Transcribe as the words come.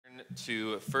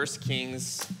to 1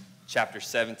 Kings chapter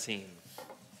 17.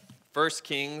 1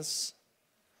 Kings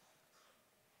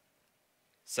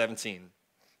 17.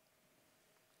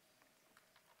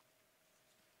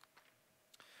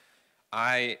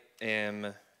 I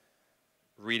am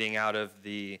reading out of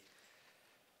the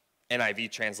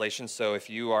NIV translation, so if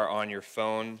you are on your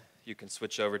phone, you can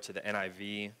switch over to the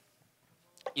NIV.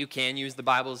 You can use the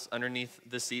Bibles underneath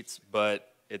the seats, but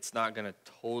it's not going to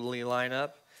totally line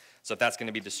up. So if that's going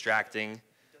to be distracting,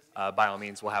 by all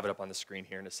means, we'll have it up on the screen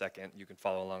here in a second. You can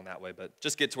follow along that way, but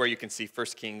just get to where you can see 1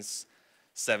 Kings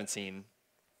 17.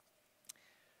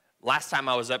 Last time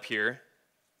I was up here,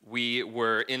 we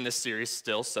were in this series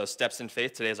still, so Steps in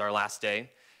Faith. Today is our last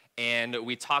day, and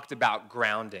we talked about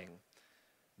grounding.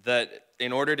 That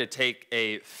in order to take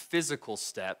a physical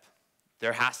step,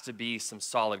 there has to be some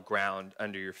solid ground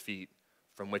under your feet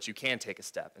from which you can take a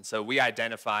step. And so we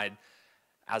identified,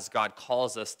 as God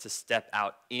calls us to step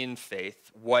out in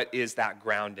faith, what is that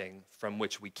grounding from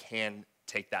which we can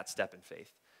take that step in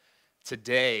faith.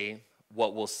 Today,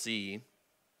 what we'll see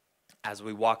as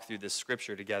we walk through this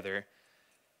scripture together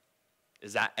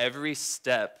is that every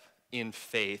step in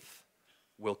faith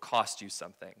will cost you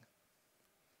something.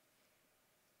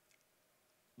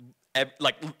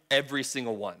 Like every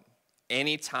single one.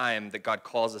 Anytime that God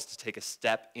calls us to take a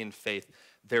step in faith,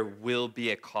 there will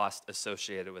be a cost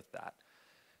associated with that.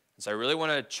 And so I really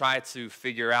want to try to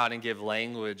figure out and give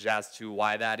language as to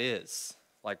why that is.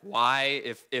 Like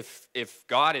why, if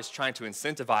God is trying to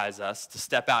incentivize us to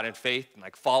step out in faith and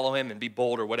like follow him and be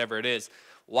bold or whatever it is,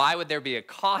 why would there be a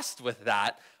cost with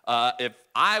that? If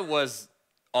I was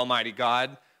Almighty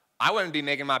God, I wouldn't be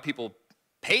making my people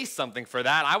pay something for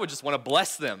that. I would just want to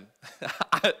bless them.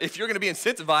 If you're going to be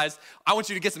incentivized, I want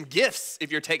you to get some gifts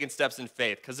if you're taking steps in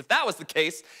faith. Because if that was the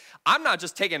case, I'm not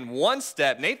just taking one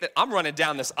step, Nathan, I'm running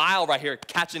down this aisle right here,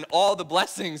 catching all the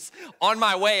blessings on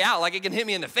my way out. Like it can hit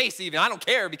me in the face even. I don't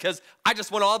care because I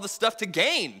just want all the stuff to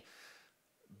gain.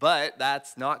 But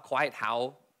that's not quite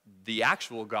how the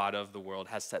actual God of the world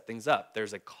has set things up.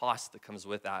 There's a cost that comes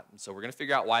with that. And so we're going to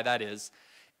figure out why that is.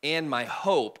 And my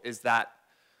hope is that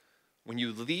when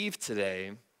you leave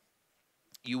today,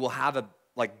 you will have a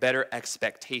better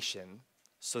expectation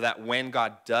so that when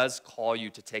God does call you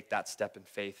to take that step in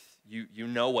faith, you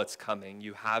know what's coming.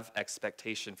 You have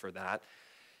expectation for that.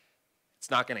 It's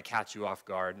not going to catch you off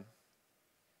guard.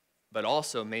 But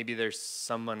also, maybe there's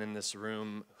someone in this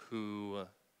room who,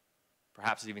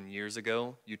 perhaps even years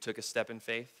ago, you took a step in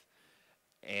faith,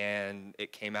 and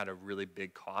it came at a really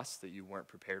big cost that you weren't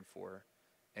prepared for.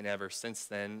 And ever since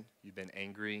then, you've been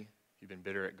angry, you've been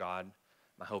bitter at God.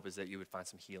 My hope is that you would find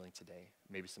some healing today,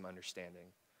 maybe some understanding.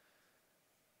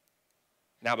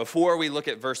 Now, before we look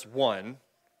at verse 1,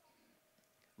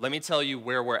 let me tell you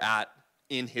where we're at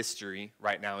in history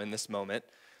right now in this moment.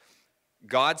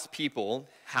 God's people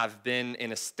have been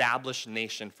an established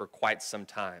nation for quite some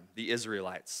time, the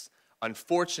Israelites.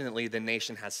 Unfortunately, the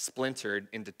nation has splintered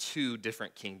into two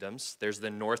different kingdoms. There's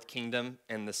the north kingdom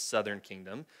and the southern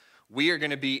kingdom. We are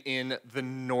going to be in the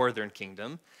northern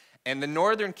kingdom. And the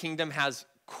northern kingdom has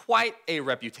quite a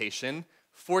reputation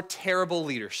for terrible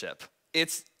leadership.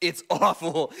 It's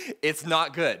awful. It's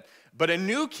not good. But a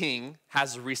new king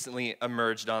has recently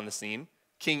emerged on the scene,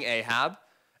 King Ahab.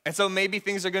 And so maybe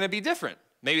things are going to be different.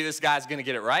 Maybe this guy's going to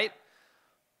get it right.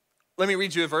 Let me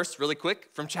read you a verse really quick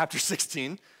from chapter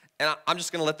 16. And I'm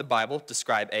just going to let the Bible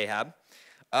describe Ahab.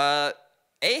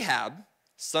 Ahab,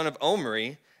 son of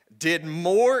Omri, did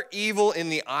more evil in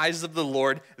the eyes of the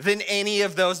Lord than any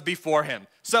of those before him.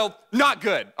 So, not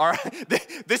good, all right?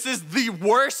 This is the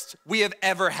worst we have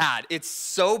ever had. It's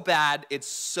so bad. It's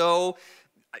so,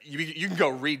 you can go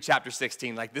read chapter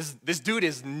 16. Like, this dude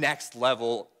is next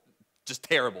level, just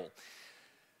terrible.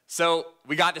 So,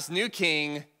 we got this new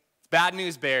king. Bad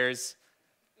news bears.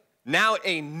 Now,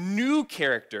 a new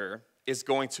character is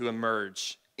going to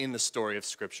emerge in the story of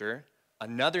Scripture.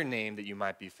 Another name that you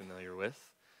might be familiar with.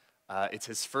 It's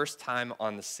his first time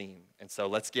on the scene. And so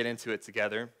let's get into it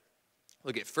together.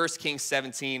 Look at 1 Kings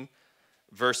 17,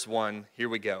 verse 1. Here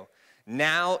we go.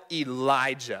 Now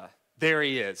Elijah, there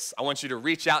he is. I want you to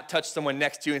reach out, touch someone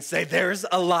next to you, and say, there's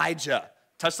Elijah.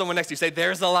 Touch someone next to you, say,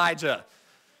 there's Elijah.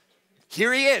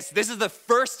 Here he is. This is the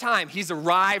first time he's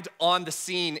arrived on the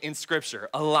scene in Scripture.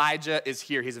 Elijah is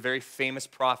here. He's a very famous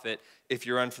prophet if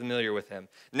you're unfamiliar with him.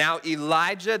 Now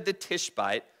Elijah the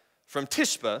Tishbite from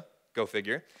Tishba, go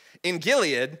figure, in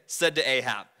Gilead said to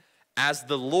Ahab, as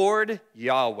the Lord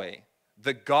Yahweh,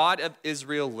 the God of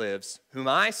Israel lives, whom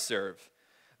I serve,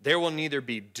 there will neither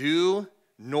be dew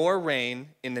nor rain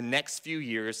in the next few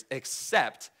years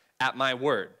except at my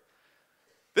word.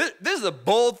 This is a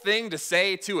bold thing to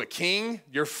say to a king,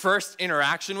 your first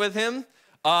interaction with him,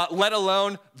 let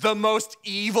alone the most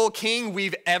evil king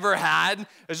we've ever had.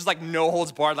 It's just like no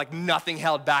holds barred, like nothing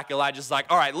held back. Elijah's like,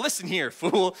 all right, listen here,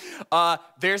 fool.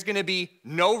 There's gonna be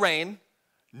no rain,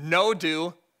 no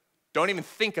dew. Don't even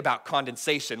think about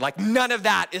condensation. Like none of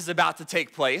that is about to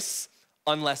take place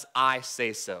unless I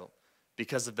say so,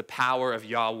 because of the power of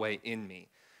Yahweh in me.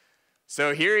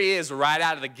 So here he is right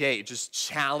out of the gate, just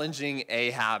challenging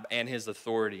Ahab and his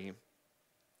authority.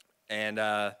 And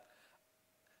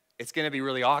it's going to be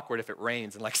really awkward if it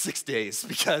rains in like 6 days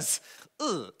because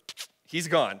he's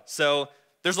gone. So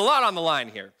there's a lot on the line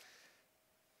here.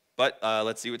 But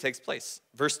let's see what takes place.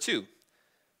 Verse 2,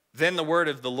 then the word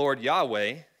of the Lord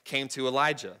Yahweh came to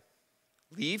Elijah.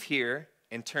 Leave here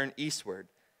and turn eastward.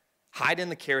 Hide in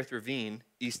the Kerith ravine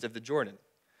east of the Jordan.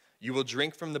 You will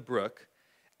drink from the brook,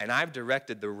 and I've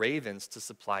directed the ravens to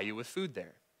supply you with food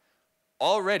there.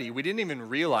 Already, we didn't even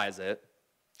realize it,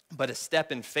 but a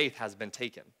step in faith has been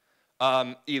taken.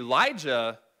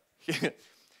 Elijah,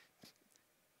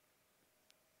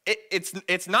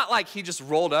 it's not like he just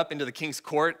rolled up into the king's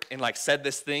court and like said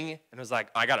this thing and was like,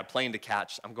 I got a plane to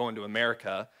catch. I'm going to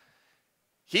America.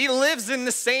 He lives in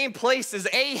the same place as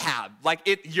Ahab. Like,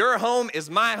 your home is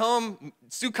my home.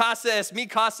 Su casa es mi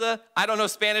casa. I don't know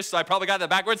Spanish, so I probably got that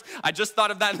backwards. I just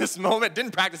thought of that in this moment.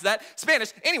 Didn't practice that.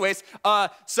 Spanish. Anyways,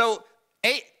 so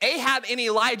Ahab and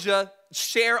Elijah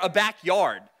share a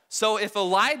backyard. So if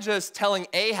Elijah's telling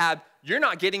Ahab, you're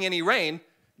not getting any rain,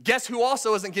 guess who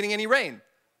also isn't getting any rain?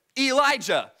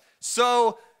 Elijah.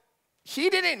 So he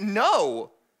didn't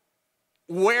know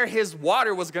where his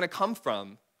water was going to come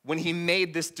from when he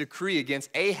made this decree against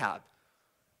Ahab.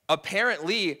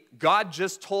 Apparently, God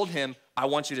just told him, I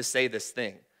want you to say this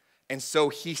thing. And so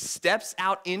he steps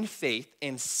out in faith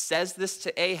and says this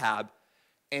to Ahab.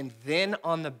 And then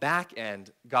on the back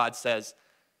end, God says,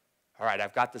 all right,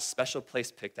 I've got this special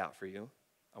place picked out for you.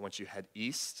 I want you to head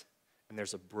east, and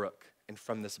there's a brook. And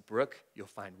from this brook, you'll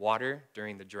find water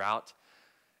during the drought.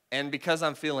 And because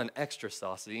I'm feeling extra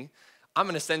saucy, I'm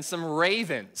going to send some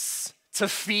ravens to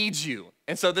feed you.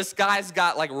 And so this guy's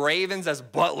got like ravens as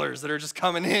butlers that are just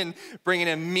coming in, bringing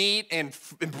him meat and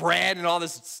bread and all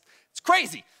this. It's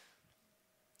crazy.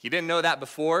 He didn't know that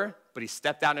before, but he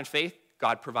stepped out in faith.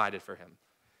 God provided for him.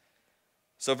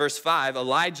 So verse 5,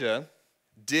 Elijah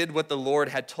did what the Lord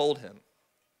had told him.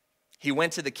 He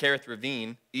went to the Kerith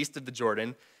ravine east of the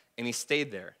Jordan, and he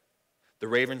stayed there. The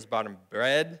ravens brought him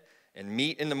bread and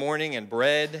meat in the morning and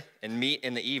bread and meat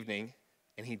in the evening,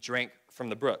 and he drank from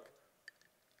the brook.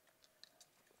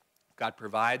 God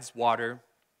provides water,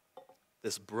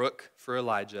 this brook for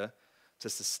Elijah to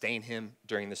sustain him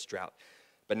during this drought.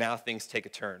 But now things take a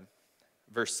turn.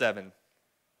 Verse 7,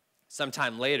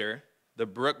 sometime later, the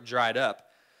brook dried up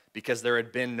because there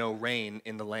had been no rain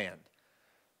in the land.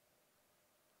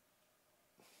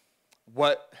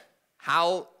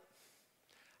 How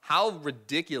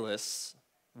ridiculous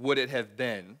would it have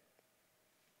been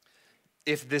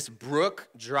if this brook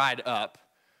dried up,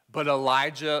 but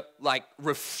Elijah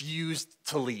refused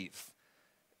to leave?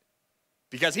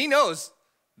 Because he knows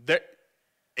that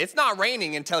it's not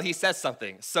raining until he says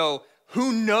something. So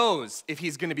who knows if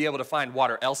he's going to be able to find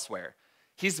water elsewhere?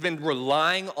 He's been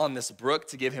relying on this brook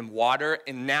to give him water,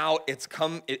 and now it's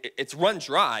run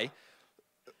dry.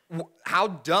 How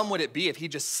dumb would it be if he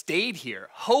just stayed here,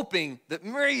 hoping that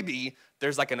maybe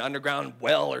there's like an underground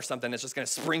well or something that's just going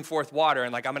to spring forth water,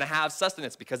 and like I'm going to have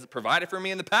sustenance because it provided for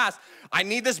me in the past. I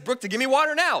need this brook to give me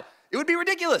water now. It would be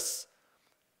ridiculous.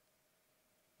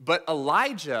 But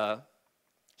Elijah,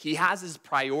 he has his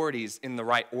priorities in the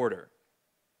right order.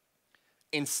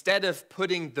 Instead of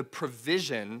putting the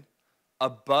provision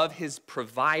above his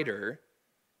provider,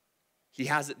 he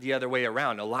has it the other way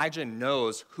around. Elijah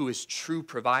knows who his true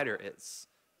provider is.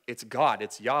 It's God,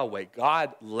 it's Yahweh.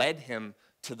 God led him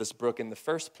to this brook in the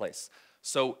first place.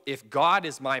 So if God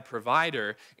is my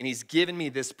provider and he's given me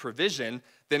this provision,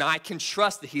 then I can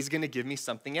trust that he's going to give me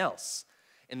something else.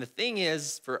 And the thing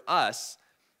is, for us,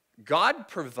 God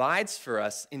provides for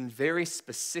us in very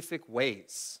specific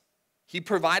ways. He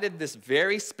provided this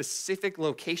very specific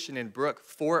location and brook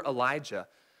for Elijah,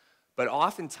 but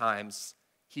oftentimes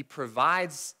he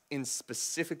provides in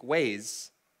specific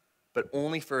ways, but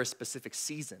only for a specific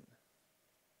season.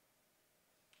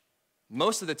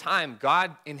 Most of the time,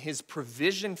 God, in his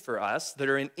provision for us that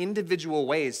are in individual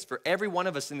ways for every one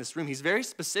of us in this room, he's very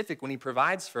specific when he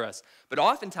provides for us. But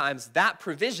oftentimes, that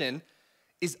provision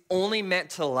is only meant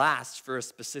to last for a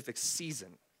specific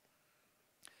season.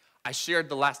 I shared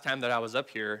the last time that I was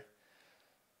up here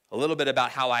a little bit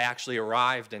about how I actually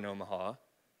arrived in Omaha.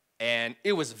 And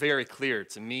it was very clear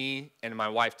to me and my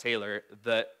wife, Taylor,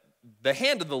 that the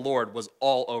hand of the Lord was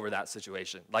all over that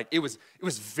situation. Like it was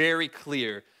very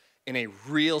clear in a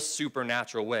real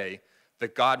supernatural way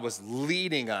that God was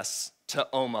leading us to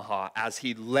Omaha. As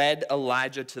he led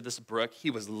Elijah to this brook, he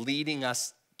was leading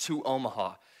us to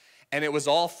Omaha. And it was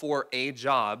all for a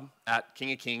job at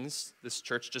King of Kings, this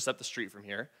church just up the street from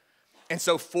here. And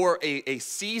so for a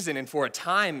season and for a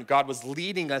time, God was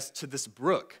leading us to this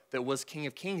brook that was King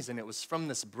of Kings. And it was from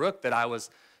this brook that I was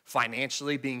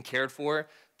financially being cared for,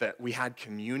 that we had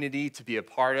community to be a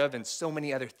part of, and so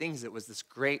many other things. It was this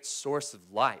great source of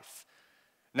life.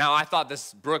 Now, I thought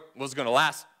this brook was going to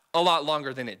last a lot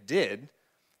longer than it did,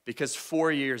 because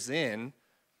 4 years in,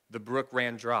 the brook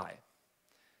ran dry.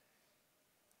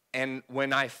 And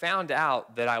when I found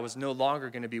out that I was no longer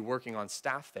going to be working on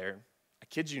staff there, I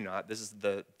kid you not, this is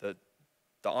the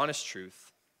honest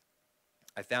truth.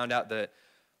 I found out that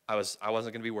I wasn't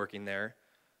going to be working there.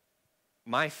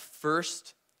 My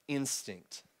first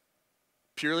instinct,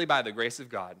 purely by the grace of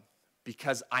God,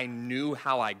 because I knew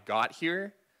how I got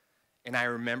here, and I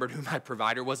remembered who my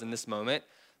provider was in this moment,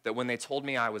 that when they told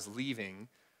me I was leaving,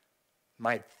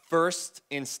 my first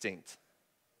instinct,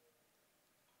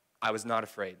 I was not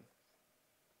afraid.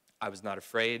 I was not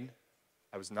afraid.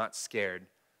 I was not scared.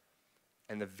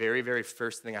 And the very, very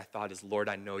first thing I thought is, Lord,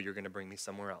 I know you're going to bring me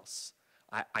somewhere else.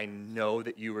 I know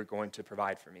that you are going to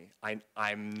provide for me.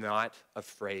 I'm not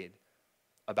afraid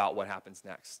about what happens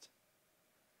next.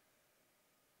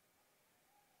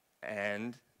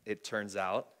 And it turns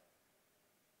out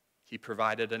he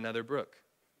provided another brook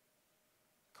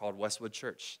called Westwood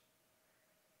Church.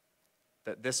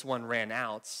 That this one ran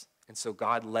out, and so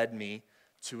God led me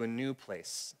to a new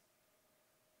place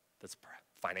that's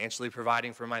financially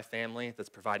providing for my family, that's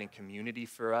providing community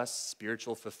for us,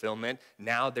 spiritual fulfillment.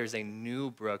 Now there's a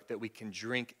new brook that we can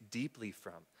drink deeply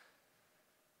from.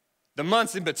 The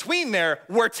months in between there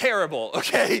were terrible,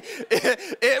 okay?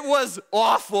 It was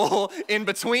awful in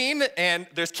between, and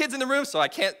there's kids in the room, so I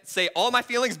can't say all my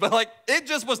feelings, but like, it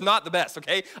just was not the best,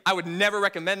 okay? I would never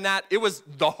recommend that. It was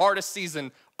the hardest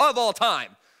season of all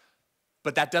time.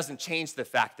 But that doesn't change the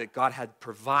fact that God had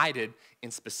provided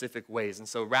in specific ways. And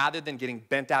so rather than getting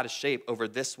bent out of shape over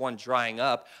this one drying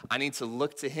up, I need to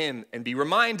look to him and be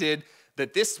reminded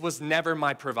that this was never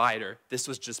my provider. This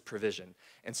was just provision.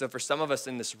 And so for some of us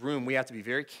in this room, we have to be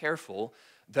very careful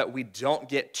that we don't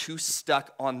get too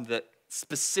stuck on the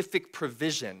specific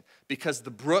provision, because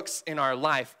the brooks in our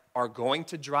life are going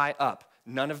to dry up.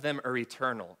 None of them are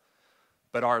eternal.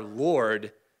 But our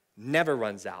Lord never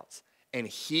runs out, and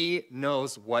he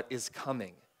knows what is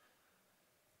coming.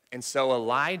 And so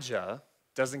Elijah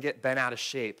doesn't get bent out of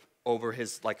shape over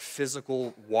his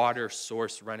physical water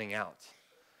source running out.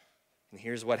 And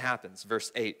here's what happens,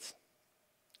 verse 8.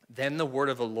 Then the word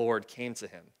of the Lord came to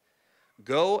him.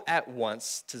 Go at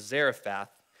once to Zarephath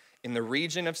in the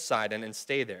region of Sidon and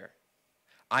stay there.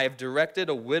 I have directed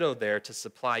a widow there to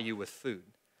supply you with food.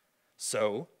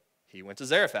 So he went to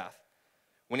Zarephath.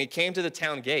 When he came to the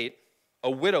town gate, a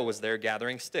widow was there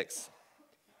gathering sticks.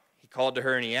 He called to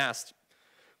her and he asked,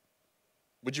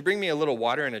 would you bring me a little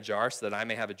water in a jar so that I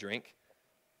may have a drink?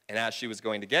 And as she was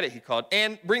going to get it, he called,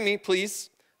 and bring me, please,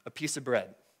 a piece of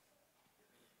bread.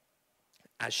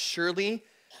 As surely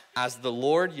as the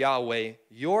Lord Yahweh,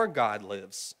 your God,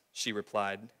 lives, she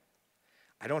replied,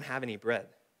 I don't have any bread.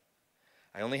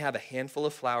 I only have a handful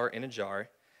of flour in a jar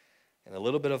and a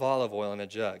little bit of olive oil in a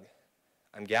jug.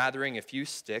 I'm gathering a few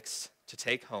sticks to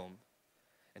take home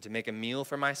and to make a meal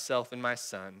for myself and my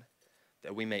son,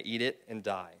 that we may eat it and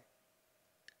die.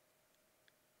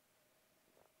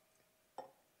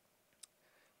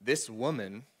 This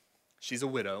woman, she's a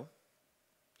widow.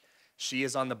 She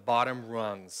is on the bottom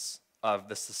rungs of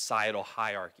the societal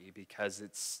hierarchy, because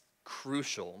it's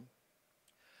crucial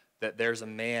that there's a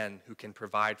man who can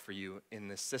provide for you in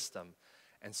this system.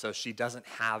 And so she doesn't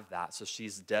have that. So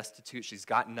she's destitute. She's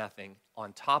got nothing.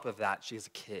 On top of that, she has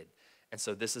a kid. And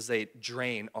so this is a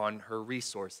drain on her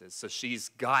resources. So she's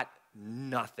got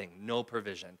nothing, no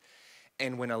provision.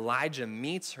 And when Elijah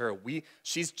meets her,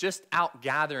 she's just out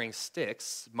gathering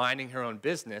sticks, minding her own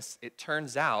business. It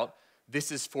turns out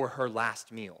this is for her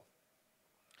last meal.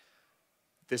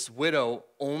 This widow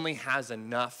only has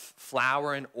enough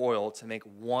flour and oil to make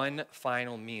one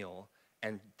final meal,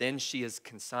 and then she has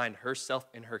consigned herself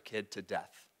and her kid to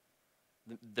death.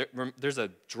 There's a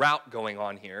drought going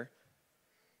on here,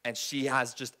 and she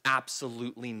has just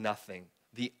absolutely nothing.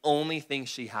 The only thing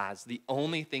she has, the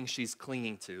only thing she's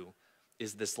clinging to,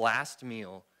 is this last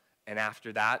meal, and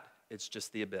after that, it's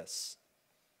just the abyss.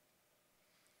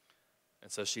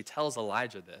 And so she tells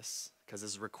Elijah this, because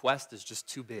his request is just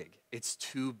too big. It's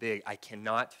too big. I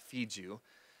cannot feed you.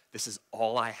 This is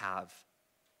all I have.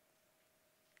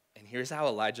 And here's how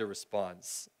Elijah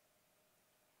responds.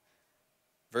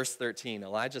 Verse 13,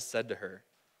 Elijah said to her,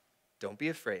 "Don't be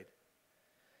afraid.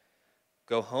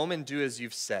 Go home and do as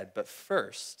you've said, but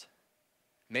first,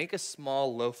 make a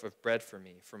small loaf of bread for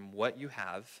me from what you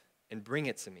have and bring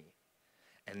it to me.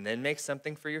 And then make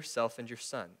something for yourself and your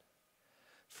son.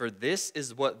 For this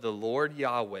is what the Lord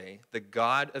Yahweh, the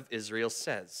God of Israel,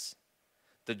 says.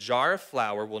 The jar of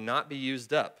flour will not be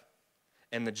used up,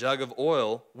 and the jug of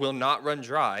oil will not run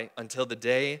dry until the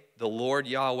day the Lord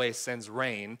Yahweh sends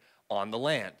rain on the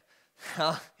land."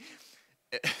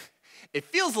 It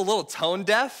feels a little tone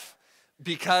deaf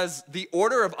because the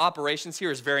order of operations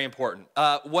here is very important.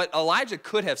 What Elijah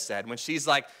could have said when she's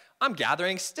like, "I'm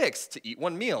gathering sticks to eat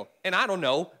one meal, and I don't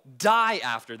know, die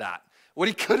after that." What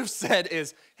he could have said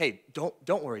is, "Hey,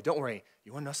 don't worry.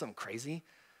 You want to know something crazy?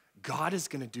 God is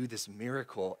going to do this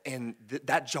miracle, and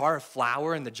that jar of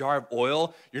flour and the jar of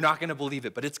oil, you're not going to believe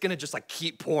it, but it's going to just like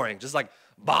keep pouring, just like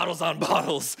bottles on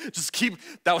bottles. They're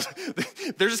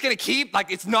just going to keep,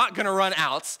 like it's not going to run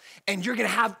out, and you're going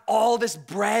to have all this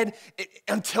bread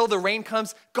until the rain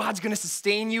comes. God's going to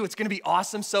sustain you. It's going to be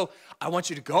awesome. So I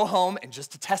want you to go home and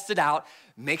just to test it out,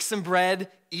 make some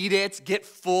bread, eat it, get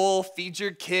full, feed your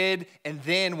kid, and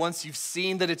then once you've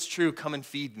seen that it's true, come and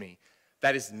feed me."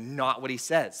 That is not what he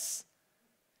says.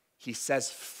 He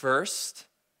says, "First,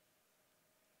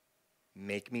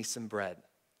 make me some bread.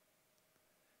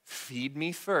 Feed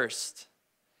me first,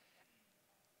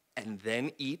 and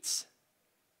then eat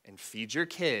and feed your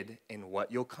kid, and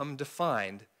what you'll come to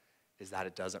find is that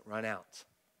it doesn't run out."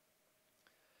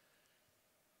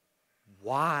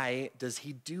 Why does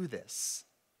he do this?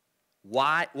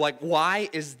 Why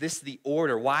is this the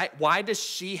order? Why does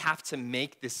she have to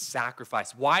make this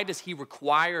sacrifice? Why does he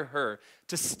require her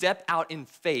to step out in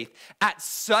faith at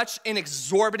such an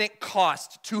exorbitant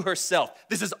cost to herself?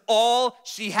 This is all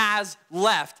she has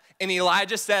left. And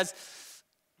Elijah says,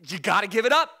 you got to give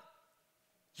it up.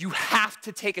 You have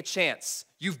to take a chance.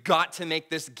 You've got to make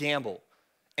this gamble.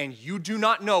 And you do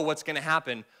not know what's going to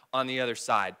happen on the other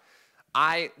side.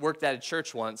 I worked at a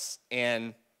church once,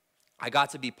 and I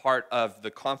got to be part of the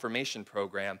confirmation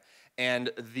program,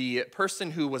 and the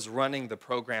person who was running the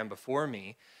program before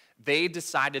me, they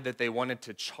decided that they wanted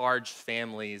to charge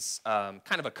families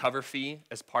kind of a cover fee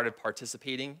as part of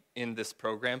participating in this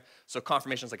program. So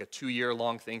confirmation is like a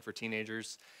 2-year-long thing for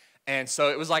teenagers. And so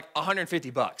it was like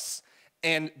 $150.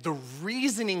 And the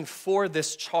reasoning for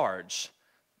this charge,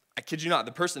 I kid you not,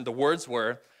 the words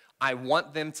were, "I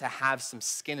want them to have some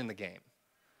skin in the game."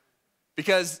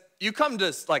 Because you come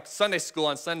to like Sunday school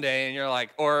on Sunday and you're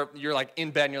like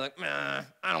in bed and you're like, "I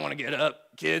don't want to get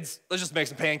up, kids. Let's just make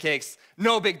some pancakes."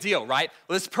 No big deal, right?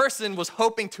 Well, this person was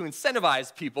hoping to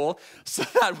incentivize people so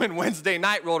that when Wednesday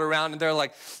night rolled around and they're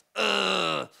like,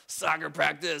 "Soccer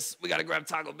practice, we got to grab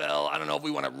Taco Bell. I don't know if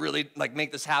we want to really like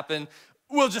make this happen.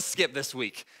 We'll just skip this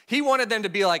week." He wanted them to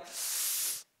be like,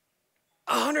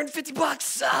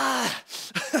 $150.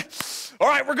 All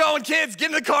right, we're going, kids. Get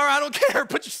in the car. I don't care.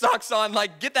 Put your socks on.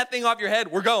 Like, get that thing off your head.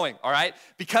 We're going, all right?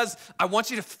 Because I want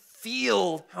you to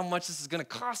feel how much this is going to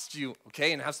cost you,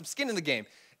 okay, and have some skin in the game.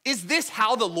 Is this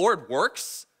how the Lord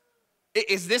works?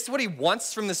 Is this what he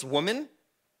wants from this woman?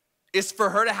 Is for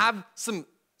her to have some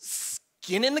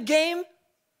skin in the game?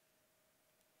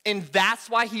 And that's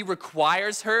why he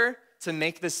requires her to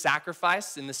make this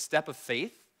sacrifice in this step of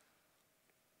faith?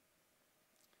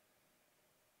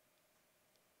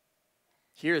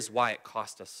 Here's why it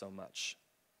cost us so much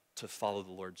to follow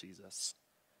the Lord Jesus.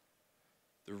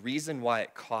 The reason why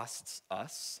it costs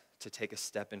us to take a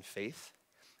step in faith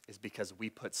is because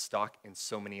we put stock in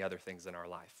so many other things in our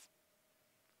life.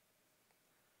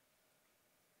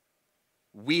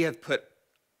 We have put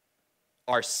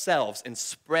ourselves and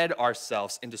spread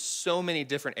ourselves into so many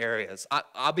different areas.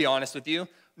 I'll be honest with you,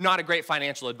 not a great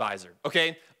financial advisor,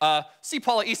 okay? See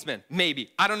Paula Eastman,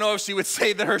 maybe. I don't know if she would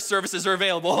say that her services are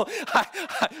available.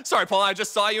 Sorry, Paula, I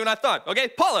just saw you and I thought, okay,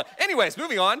 Paula. Anyways,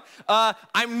 moving on.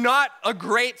 I'm not a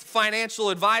great financial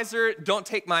advisor. Don't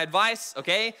take my advice,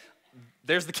 okay?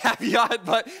 There's the caveat,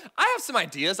 but I have some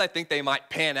ideas. I think they might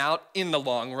pan out in the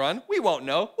long run. We won't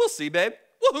know. We'll see, babe.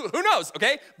 Well, who knows,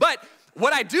 okay? But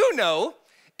what I do know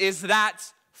is that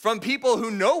from people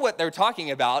who know what they're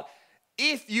talking about,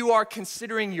 if you are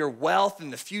considering your wealth in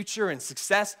the future and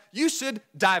success, you should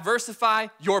diversify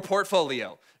your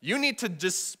portfolio. You need to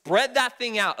just spread that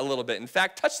thing out a little bit. In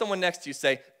fact, touch someone next to you,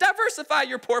 say, diversify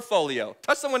your portfolio.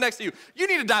 Touch someone next to you, you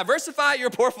need to diversify your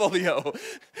portfolio.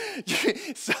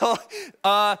 So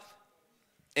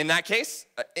In that case,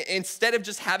 instead of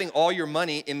just having all your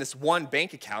money in this one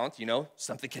bank account,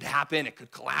 something could happen, it could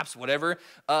collapse, whatever.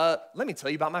 Let me tell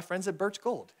you about my friends at Birch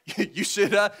Gold. You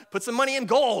should put some money in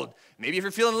gold. Maybe if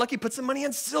you're feeling lucky, put some money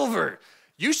in silver.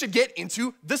 You should get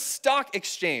into the stock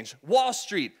exchange, Wall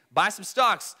Street, buy some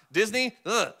stocks, Disney,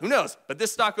 who knows? But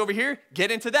this stock over here,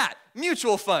 get into that.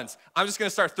 Mutual funds. I'm just gonna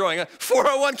start throwing a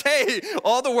 401k,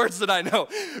 all the words that I know.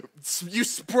 You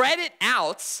spread it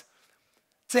out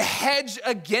to hedge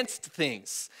against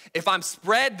things. If I'm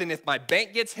spread, then if my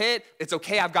bank gets hit, it's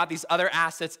okay, I've got these other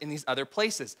assets in these other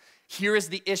places. Here is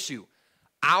the issue.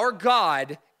 Our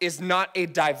God is not a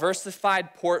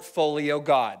diversified portfolio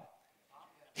God.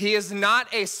 He is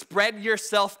not a spread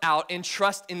yourself out and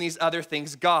trust in these other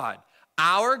things God.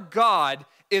 Our God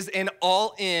is an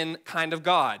all-in kind of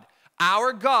God.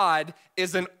 Our God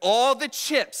is an all the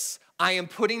chips, I am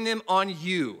putting them on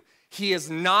you. He is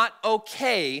not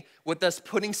okay with us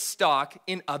putting stock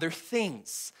in other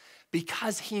things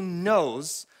because he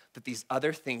knows that these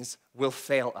other things will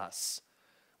fail us.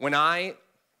 When I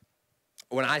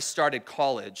started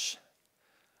college,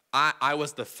 I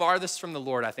was the farthest from the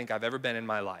Lord I think I've ever been in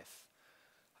my life.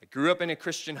 I grew up in a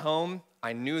Christian home.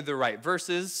 I knew the right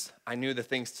verses. I knew the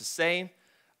things to say.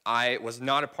 I was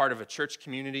not a part of a church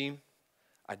community.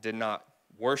 I did not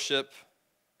worship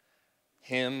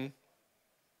him.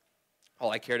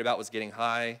 All I cared about was getting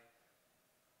high.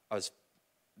 I was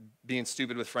being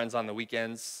stupid with friends on the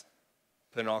weekends,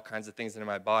 putting all kinds of things into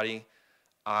my body.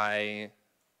 I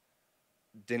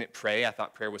didn't pray. I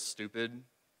thought prayer was stupid.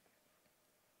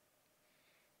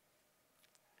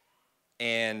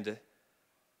 And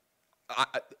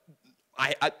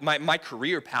my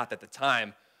career path at the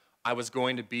time, I was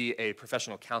going to be a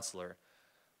professional counselor.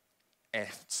 And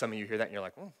some of you hear that and you're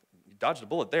like, well, you dodged a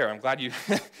bullet there. I'm glad you,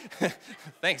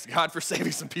 thanks God for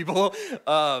saving some people.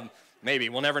 Maybe,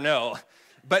 we'll never know.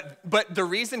 But the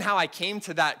reason how I came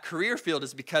to that career field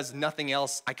is because nothing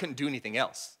else, I couldn't do anything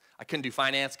else. I couldn't do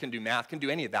finance, couldn't do math, couldn't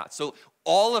do any of that. So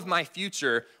all of my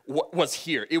future was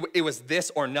here. It was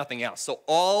this or nothing else. So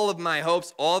all of my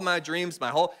hopes, all of my dreams,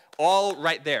 all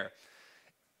right there.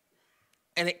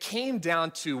 And it came down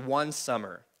to one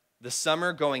summer, the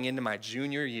summer going into my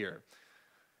junior year.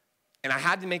 And I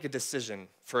had to make a decision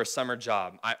for a summer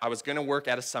job. I was gonna work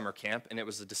at a summer camp, and it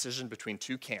was a decision between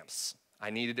two camps.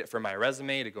 I needed it for my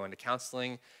resume to go into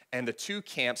counseling. And the two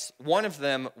camps, one of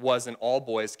them was an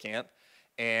all-boys camp,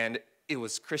 and it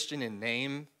was Christian in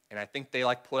name. And I think they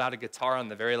pulled out a guitar on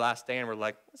the very last day and were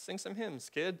like, let's sing some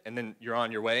hymns, kid. And then you're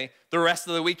on your way. The rest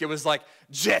of the week, it was like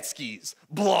jet skis,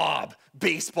 blob,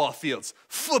 baseball fields,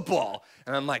 football.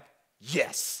 And I'm like,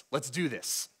 yes, let's do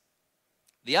this.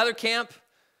 The other camp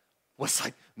was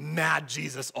like mad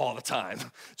Jesus all the time.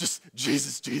 Just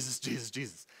Jesus, Jesus, Jesus,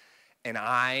 Jesus. And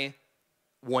I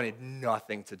wanted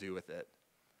nothing to do with it.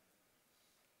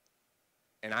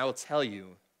 And I will tell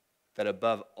you that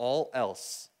above all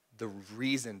else,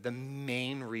 the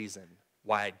main reason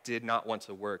why I did not want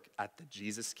to work at the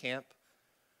Jesus camp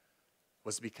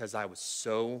was because I was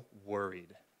so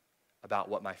worried about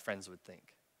what my friends would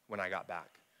think when I got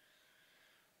back.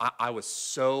 I was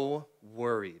so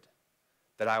worried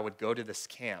that I would go to this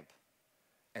camp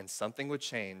and something would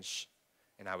change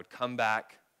and I would come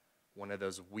back one of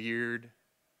those weird,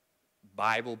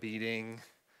 Bible-beating,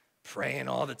 praying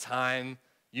all the time,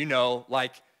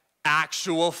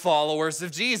 actual followers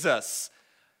of Jesus.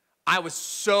 I was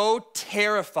so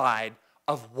terrified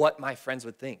of what my friends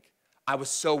would think. I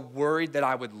was so worried that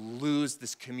I would lose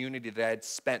this community that I had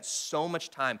spent so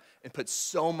much time and put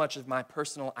so much of my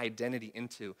personal identity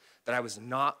into that I was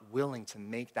not willing to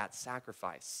make that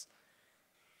sacrifice.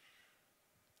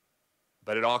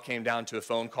 But it all came down to a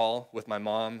phone call with my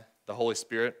mom. The Holy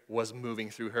Spirit was moving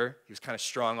through her. He was kind of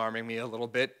strong-arming me a little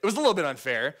bit. It was a little bit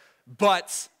unfair,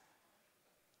 but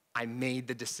I made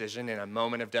the decision in a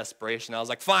moment of desperation. I was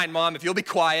like, fine, Mom, if you'll be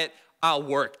quiet, I'll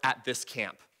work at this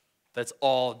camp. That's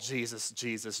all Jesus,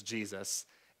 Jesus, Jesus.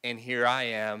 And here I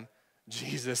am,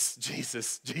 Jesus,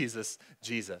 Jesus, Jesus,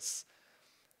 Jesus.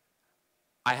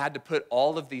 I had to put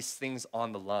all of these things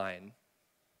on the line,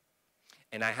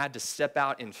 and I had to step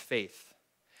out in faith,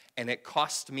 and it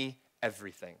cost me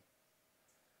everything.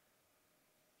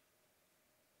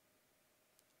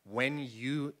 When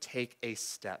you take a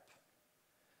step,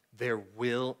 there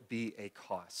will be a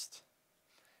cost.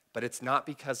 But it's not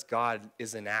because God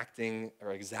is enacting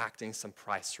or exacting some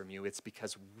price from you. It's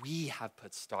because we have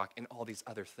put stock in all these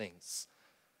other things.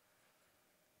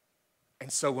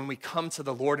 And so when we come to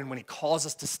the Lord and when he calls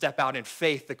us to step out in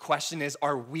faith, the question is,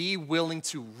 are we willing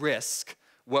to risk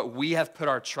what we have put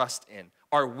our trust in?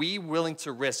 Are we willing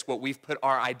to risk what we've put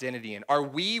our identity in? Are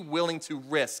we willing to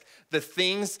risk the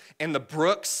things and the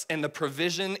brooks and the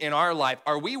provision in our life?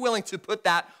 Are we willing to put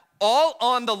that all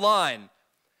on the line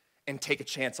and take a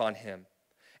chance on him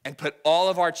and put all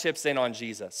of our chips in on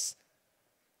Jesus?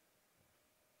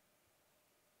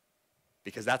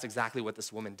 Because that's exactly what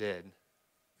this woman did.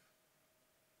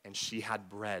 And she had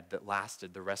bread that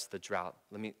lasted the rest of the drought.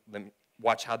 Let me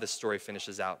watch how this story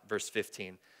finishes out. Verse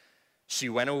 15. She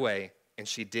went away and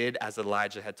she did as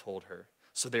Elijah had told her.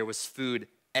 So there was food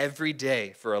every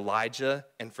day for Elijah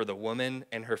and for the woman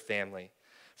and her family.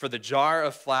 For the jar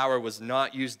of flour was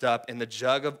not used up, and the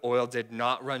jug of oil did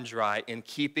not run dry, in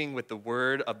keeping with the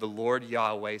word of the Lord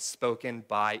Yahweh spoken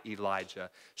by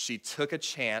Elijah. She took a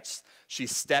chance. She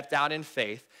stepped out in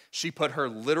faith. She put her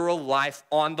literal life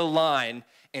on the line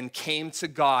and came to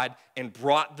God and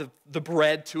brought the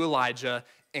bread to Elijah,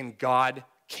 and God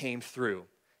came through.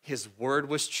 His word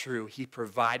was true. He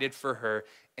provided for her,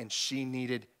 and she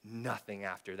needed nothing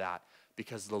after that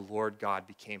because the Lord God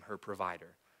became her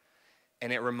provider.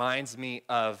 And it reminds me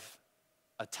of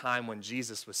a time when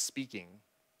Jesus was speaking,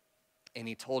 and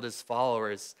he told his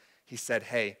followers, he said,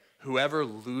 hey, whoever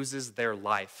loses their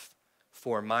life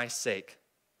for my sake,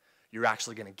 you're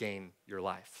actually going to gain your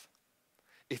life.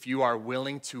 If you are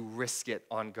willing to risk it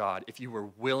on God, if you are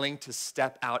willing to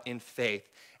step out in faith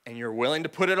and you're willing to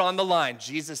put it on the line,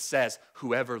 Jesus says,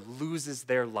 whoever loses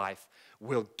their life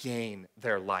will gain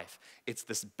their life. It's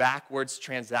this backwards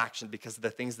transaction because of the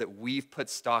things that we've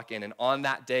put stock in. And on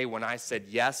that day when I said,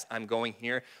 yes, I'm going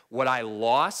here, what I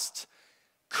lost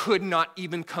could not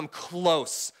even come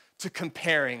close to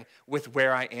comparing with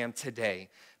where I am today,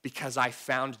 because I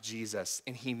found Jesus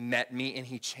and he met me and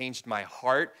he changed my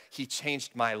heart. He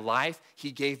changed my life.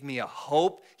 He gave me a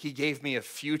hope. He gave me a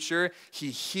future. He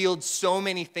healed so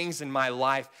many things in my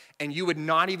life, and you would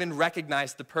not even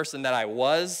recognize the person that I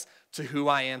was to who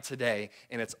I am today.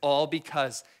 And it's all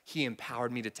because he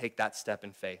empowered me to take that step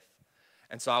in faith.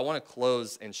 And so I want to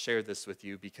close and share this with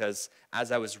you, because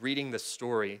as I was reading this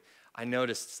story, I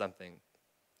noticed something.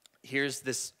 Here's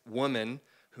this woman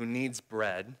who needs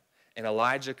bread, and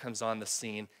Elijah comes on the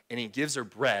scene, and he gives her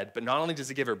bread. But not only does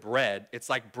he give her bread, it's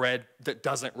like bread that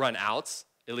doesn't run out,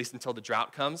 at least until the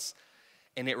drought comes.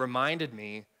 And it reminded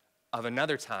me of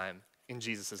another time in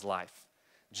Jesus' life.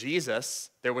 Jesus,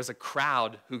 there was a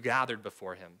crowd who gathered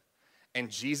before him, and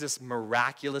Jesus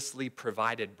miraculously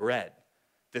provided bread.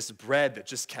 This bread that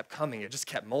just kept coming, it just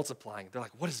kept multiplying. They're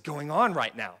like, what is going on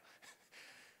right now?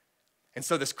 And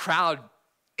so this crowd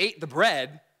ate the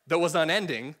bread that was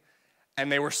unending,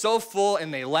 and they were so full,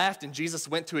 and they left, and Jesus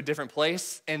went to a different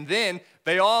place. And then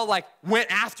they all went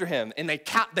after him, and they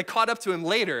caught up to him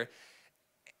later,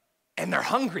 and they're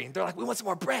hungry. And they're like, we want some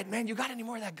more bread, man. You got any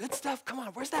more of that good stuff? Come on,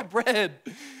 where's that bread?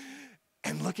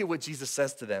 And look at what Jesus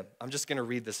says to them. I'm just going to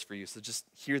read this for you, so just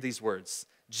hear these words.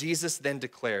 Jesus then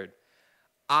declared,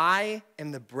 I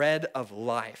am the bread of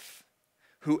life.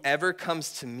 Whoever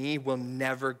comes to me will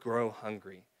never grow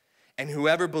hungry, and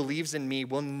whoever believes in me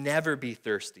will never be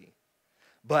thirsty.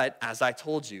 But as I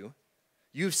told you,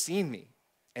 you've seen me,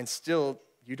 and still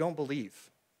you don't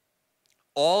believe.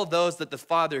 All those that the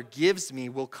Father gives me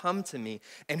will come to me,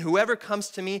 and whoever comes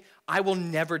to me, I will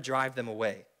never drive them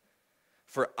away.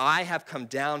 For I have come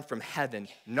down from heaven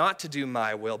not to do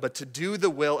my will, but to do the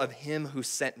will of him who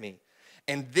sent me.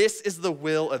 And this is the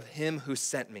will of him who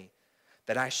sent me,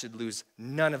 that I should lose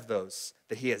none of those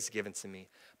that he has given to me,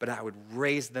 but I would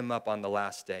raise them up on the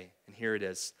last day. And here it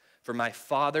is. For my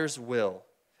Father's will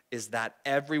is that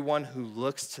everyone who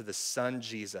looks to the Son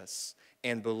Jesus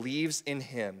and believes in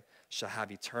him shall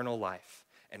have eternal life,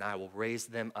 and I will raise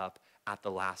them up at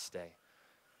the last day.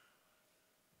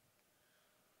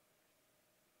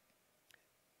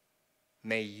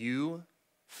 May you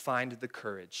find the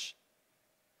courage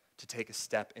to take a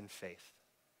step in faith.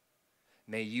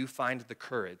 May you find the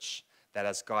courage that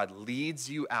as God leads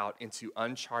you out into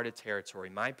uncharted territory,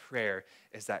 my prayer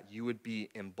is that you would be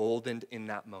emboldened in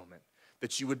that moment,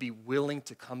 that you would be willing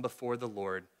to come before the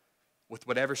Lord with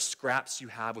whatever scraps you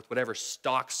have, with whatever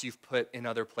stocks you've put in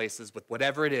other places, with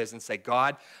whatever it is, and say,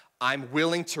 God, I'm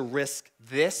willing to risk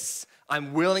this.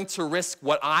 I'm willing to risk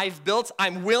what I've built.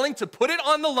 I'm willing to put it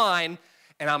on the line,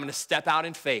 and I'm going to step out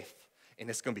in faith. And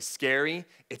it's going to be scary.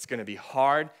 It's going to be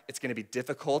hard. It's going to be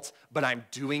difficult, but I'm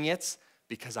doing it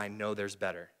because I know there's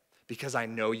better, because I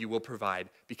know you will provide,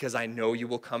 because I know you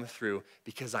will come through,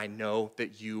 because I know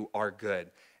that you are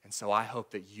good. And so I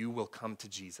hope that you will come to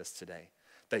Jesus today,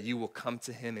 that you will come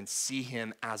to him and see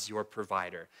him as your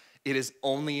provider. It is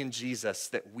only in Jesus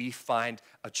that we find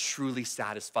a truly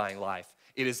satisfying life.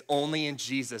 It is only in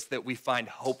Jesus that we find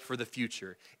hope for the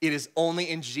future. It is only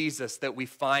in Jesus that we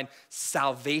find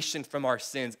salvation from our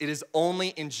sins. It is only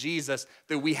in Jesus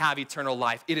that we have eternal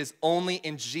life. It is only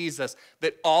in Jesus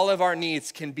that all of our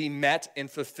needs can be met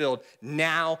and fulfilled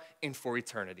now and for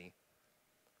eternity.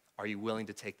 Are you willing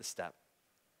to take the step?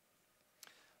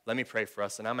 Let me pray for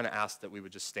us, and I'm going to ask that we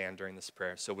would just stand during this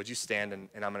prayer. So would you stand, and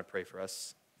I'm going to pray for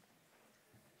us.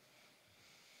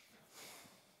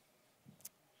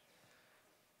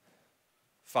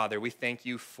 Father, we thank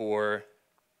you for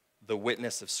the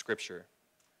witness of Scripture.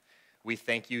 We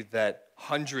thank you that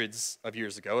hundreds of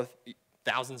years ago,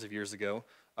 thousands of years ago,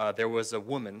 there was a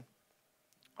woman,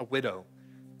 a widow,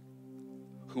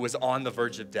 who was on the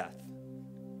verge of death,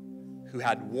 who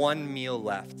had one meal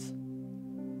left.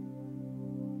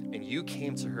 And you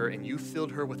came to her and you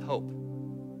filled her with hope.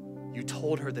 You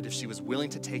told her that if she was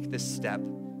willing to take this step,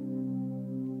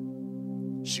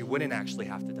 she wouldn't actually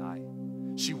have to die.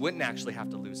 She wouldn't actually have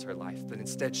to lose her life, but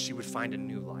instead she would find a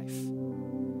new life.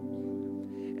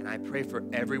 And I pray for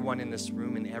everyone in this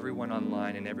room and everyone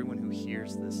online and everyone who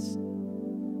hears this.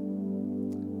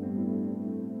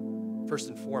 First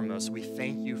and foremost, we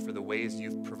thank you for the ways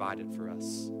you've provided for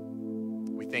us.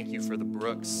 We thank you for the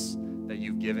brooks that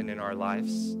you've given in our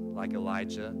lives, like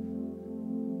Elijah,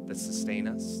 that sustain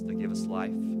us, that give us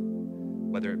life,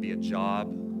 whether it be a job,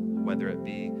 whether it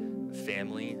be a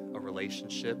family, a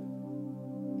relationship,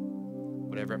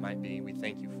 whatever it might be. We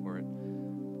thank you for it.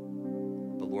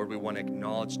 But Lord, we want to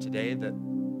acknowledge today that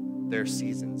there are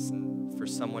seasons, and for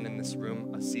someone in this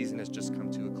room, a season has just come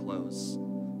to a close.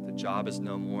 The job is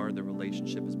no more, the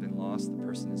relationship has been lost, the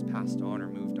person has passed on or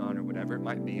moved on or whatever it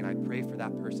might be. And I pray for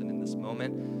that person in this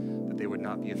moment that they would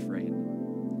not be afraid,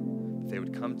 that they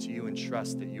would come to you and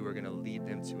trust that you are going to lead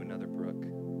them to another brook.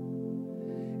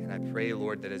 And I pray,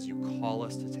 Lord, that as you call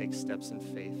us to take steps in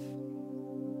faith,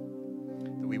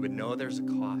 that we would know there's a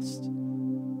cost,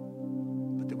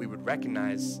 but that we would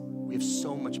recognize we have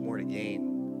so much more to gain.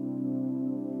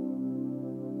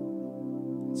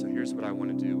 And so here's what I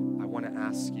want to do. I want to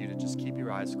ask you to just keep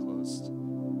your eyes closed.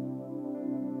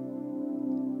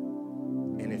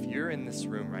 And if you're in this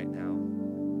room right now,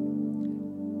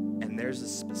 and there's a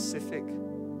specific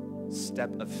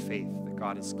step of faith that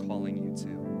God is calling you to,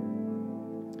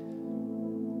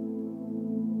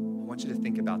 I want you to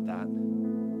think about that.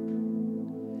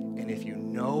 And if you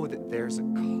know that there's a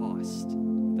cost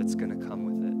that's going to come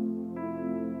with it,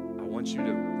 I want you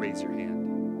to raise your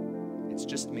hand. It's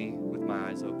just me with my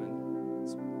eyes open.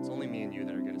 It's only me and you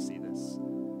that are going to see this.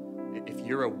 If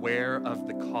you're aware of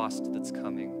the cost that's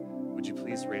coming, would you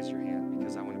please raise your hand,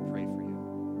 because I want to pray for you.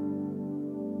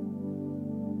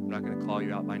 I'm not going to call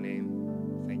you out by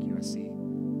name. Thank you. I see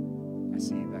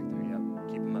you back there. Yep.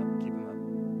 Keep them up. Keep them up.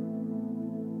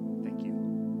 Thank you.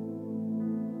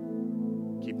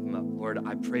 Keep them up. Lord,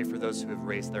 I pray for those who have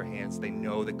raised their hands. They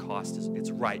know the cost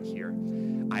it's right here.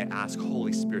 I ask,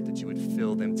 Holy Spirit, that you would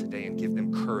fill them today and give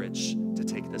them courage to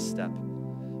take this step.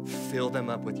 Fill them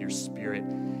up with your Spirit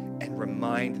and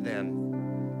remind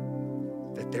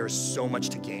them that there is so much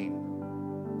to gain.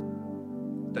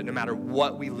 That no matter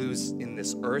what we lose in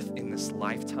this earth, in this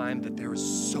lifetime, that there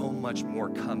is so much more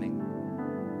coming.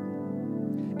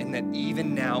 And that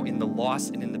even now, in the loss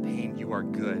and in the pain, you are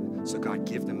good. So God,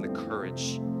 give them the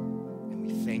courage. And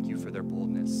we thank you for their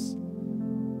boldness.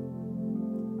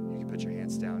 You can put your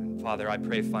hands down. And Father, I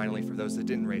pray finally for those that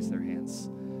didn't raise their hands.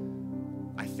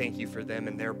 I thank you for them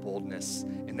and their boldness.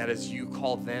 And that as you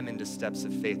call them into steps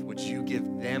of faith, would you give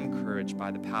them courage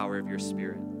by the power of your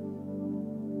Spirit?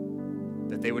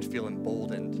 That they would feel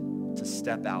emboldened to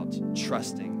step out,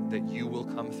 trusting that you will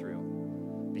come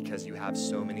through because you have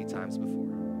so many times before.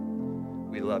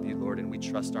 We love you, Lord, and we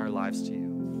trust our lives to you.